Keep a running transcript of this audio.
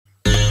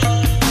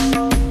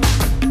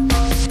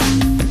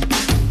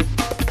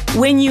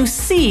When you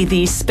see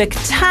these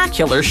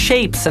spectacular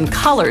shapes and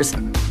colors,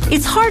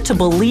 it's hard to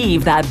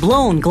believe that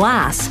blown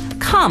glass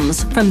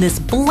comes from this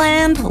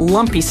bland,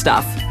 lumpy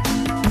stuff.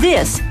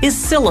 This is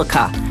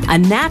silica, a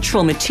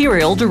natural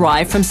material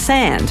derived from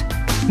sand,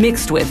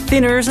 mixed with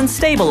thinners and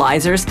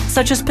stabilizers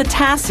such as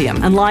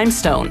potassium and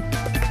limestone.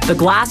 The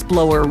glass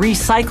blower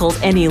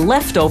recycles any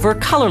leftover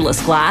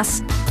colorless glass,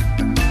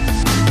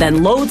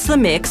 then loads the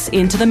mix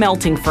into the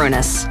melting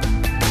furnace.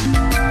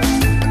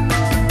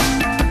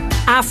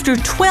 After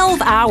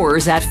 12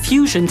 hours at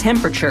fusion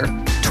temperature,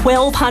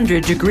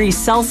 1200 degrees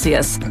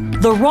Celsius,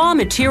 the raw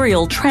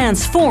material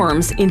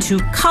transforms into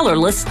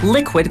colorless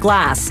liquid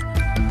glass.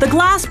 The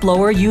glass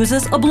blower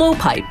uses a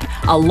blowpipe,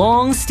 a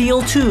long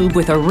steel tube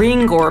with a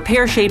ring or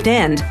pear-shaped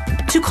end,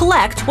 to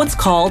collect what's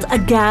called a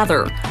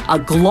gather, a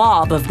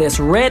glob of this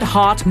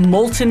red-hot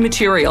molten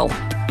material.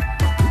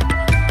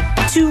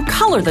 To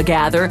color the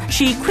gather,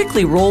 she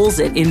quickly rolls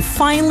it in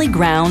finely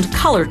ground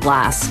colored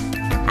glass.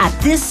 At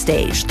this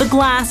stage, the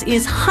glass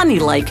is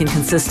honey-like in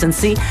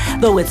consistency,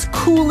 though it's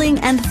cooling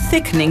and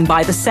thickening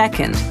by the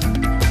second.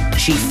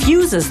 She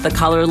fuses the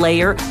color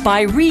layer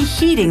by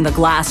reheating the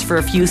glass for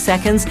a few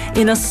seconds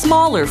in a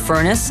smaller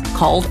furnace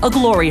called a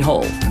glory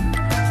hole.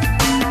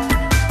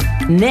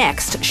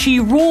 Next, she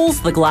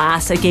rolls the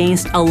glass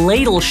against a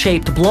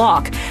ladle-shaped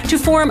block to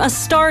form a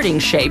starting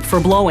shape for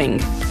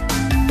blowing.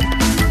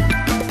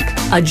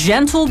 A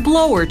gentle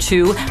blow or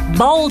two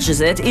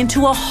bulges it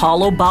into a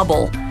hollow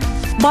bubble.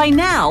 By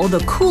now, the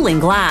cooling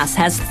glass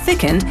has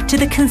thickened to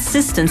the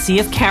consistency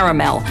of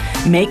caramel,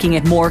 making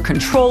it more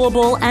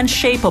controllable and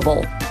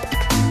shapeable.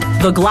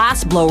 The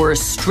glass blower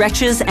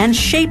stretches and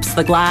shapes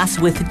the glass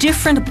with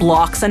different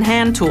blocks and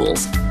hand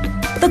tools.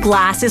 The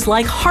glass is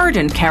like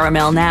hardened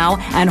caramel now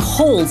and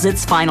holds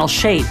its final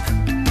shape.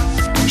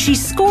 She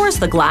scores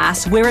the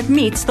glass where it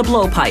meets the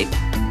blowpipe,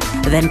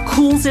 then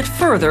cools it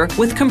further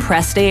with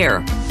compressed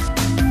air.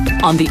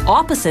 On the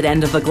opposite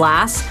end of the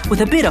glass,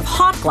 with a bit of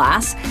hot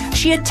glass,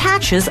 she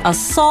attaches a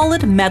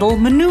solid metal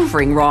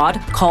maneuvering rod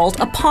called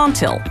a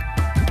pontil.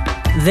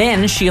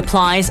 Then she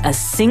applies a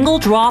single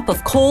drop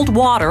of cold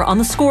water on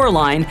the score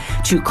line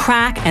to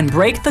crack and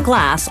break the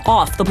glass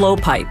off the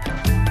blowpipe.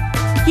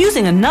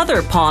 Using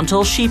another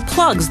pontil, she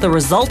plugs the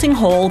resulting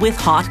hole with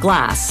hot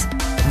glass.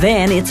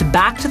 Then it's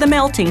back to the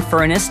melting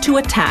furnace to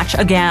attach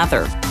a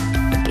gather.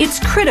 It's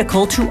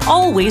critical to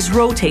always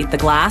rotate the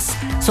glass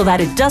so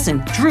that it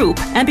doesn't droop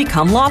and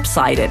become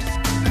lopsided.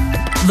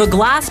 The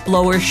glass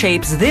blower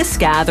shapes this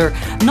gather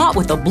not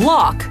with a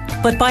block,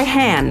 but by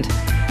hand.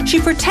 She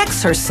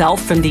protects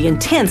herself from the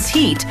intense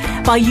heat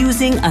by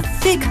using a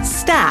thick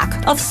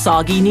stack of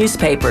soggy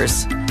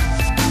newspapers.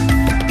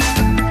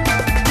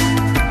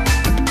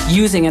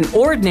 Using an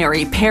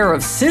ordinary pair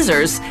of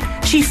scissors,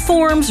 she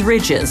forms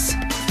ridges.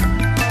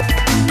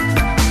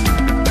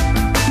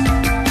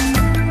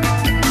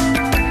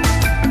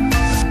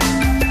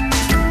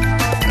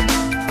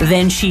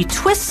 Then she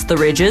twists the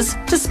ridges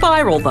to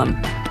spiral them.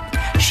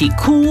 She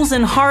cools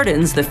and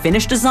hardens the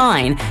finished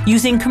design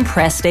using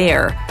compressed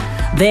air.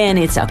 Then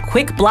it's a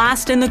quick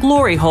blast in the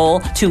glory hole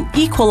to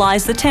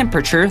equalize the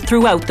temperature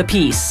throughout the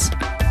piece.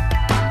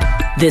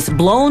 This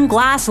blown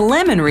glass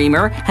lemon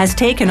reamer has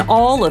taken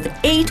all of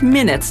 8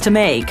 minutes to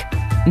make.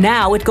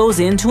 Now it goes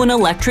into an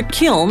electric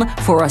kiln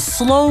for a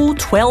slow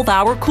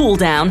 12-hour cool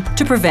down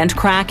to prevent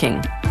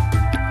cracking.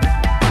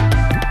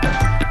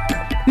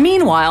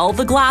 Meanwhile,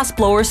 the glass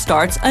blower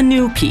starts a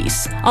new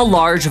piece, a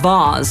large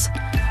vase.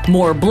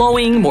 More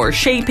blowing, more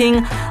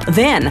shaping.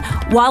 Then,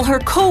 while her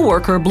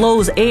co-worker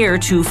blows air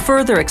to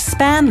further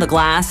expand the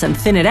glass and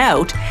thin it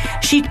out,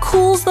 she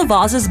cools the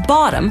vase's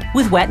bottom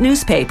with wet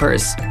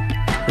newspapers.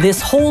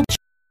 This holds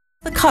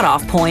the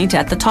cutoff point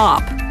at the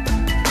top.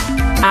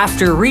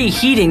 After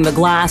reheating the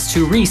glass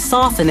to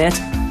re-soften it,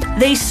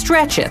 they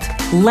stretch it,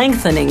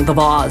 lengthening the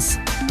vase.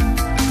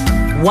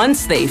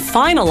 Once they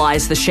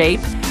finalize the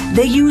shape,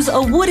 they use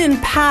a wooden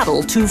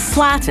paddle to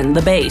flatten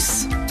the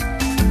base.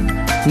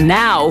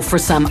 Now for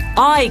some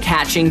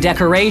eye-catching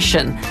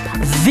decoration.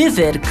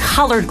 Vivid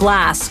colored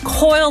glass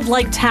coiled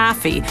like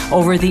taffy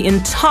over the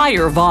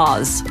entire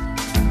vase.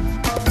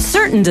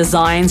 Certain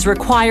designs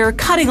require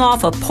cutting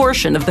off a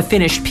portion of the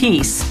finished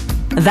piece.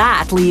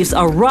 That leaves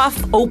a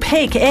rough,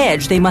 opaque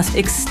edge they must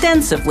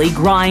extensively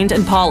grind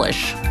and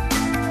polish.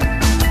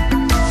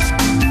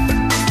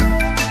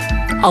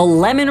 A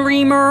lemon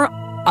reamer,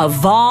 a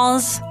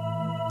vase,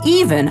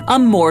 even a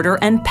mortar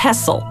and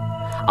pestle.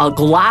 A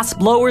glass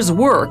blower's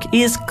work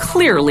is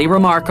clearly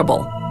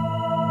remarkable.